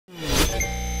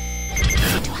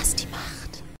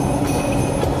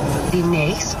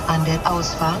Demnächst an der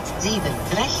Ausfahrt 7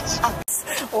 rechts ab.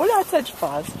 Ola hat halt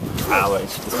Spaß. Aber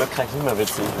das wird gleich nicht mehr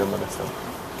witzig, wenn man das dann...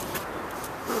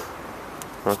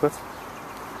 Mal kurz.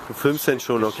 Du filmst den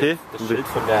schon, okay? Das Schild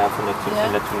von der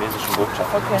tunesischen Botschaft.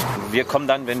 Okay. Wir kommen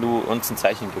dann, wenn du uns ein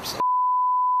Zeichen gibst.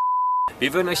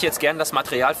 Wir würden euch jetzt gerne das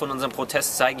Material von unserem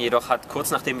Protest zeigen, jedoch hat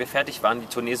kurz nachdem wir fertig waren die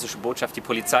tunesische Botschaft die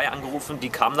Polizei angerufen. Die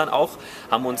kam dann auch,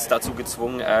 haben uns dazu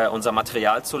gezwungen, unser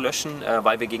Material zu löschen,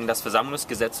 weil wir gegen das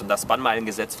Versammlungsgesetz und das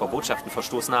Bannmeilengesetz vor Botschaften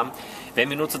verstoßen haben. Wären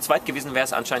wir nur zu zweit gewesen, wäre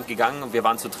es anscheinend gegangen. Wir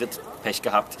waren zu dritt, Pech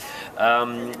gehabt.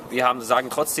 Wir sagen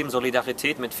trotzdem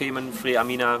Solidarität mit Femen,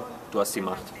 Amina, du hast die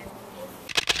Macht.